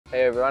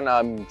Hey everyone,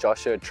 I'm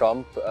Joshua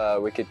Tromp,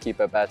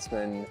 wicketkeeper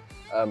batsman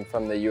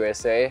from the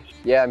USA.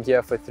 Yeah, I'm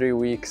here for 3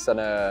 weeks on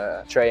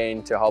a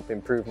train to help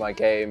improve my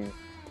game.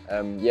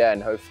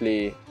 And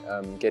hopefully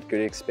get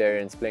good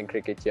experience playing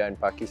cricket here in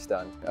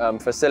Pakistan.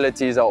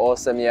 Facilities are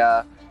awesome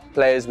here.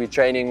 Players we're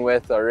training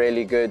with are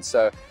really good,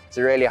 so it's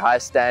a really high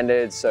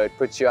standard, so it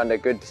puts you under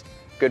good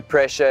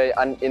pressure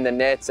in the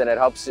nets, and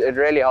it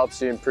really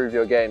helps you improve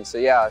your game. So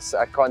yeah,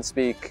 I can't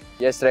speak.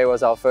 Yesterday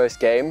was our first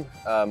game.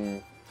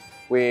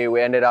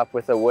 We ended up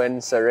with a win,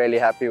 so really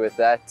happy with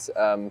that.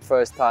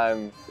 First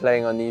time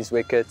playing on these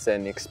wickets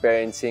and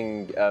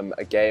experiencing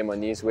a game on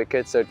these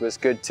wickets, so it was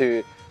good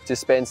to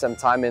spend some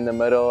time in the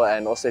middle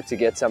and also to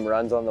get some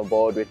runs on the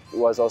board, which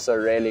was also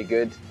really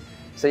good.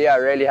 So yeah,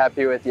 really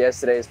happy with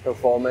yesterday's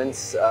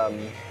performance.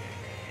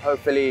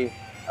 Hopefully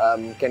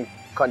can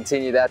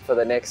continue that for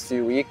the next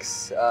few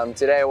weeks.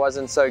 Today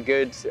wasn't so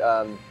good.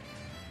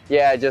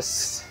 Yeah,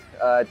 just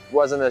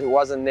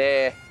wasn't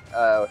there.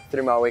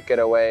 Threw my wicket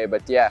away,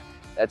 but yeah,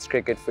 that's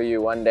cricket for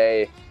you. One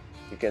day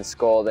you can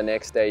score, the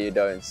next day you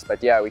don't.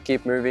 But yeah, we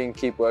keep moving,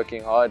 keep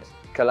working hard.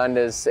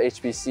 Qalandars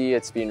HPC,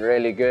 it's been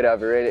really good.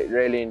 I've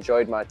really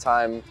enjoyed my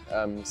time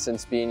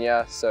since being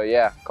here. So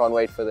yeah, can't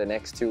wait for the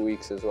next 2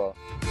 weeks as well.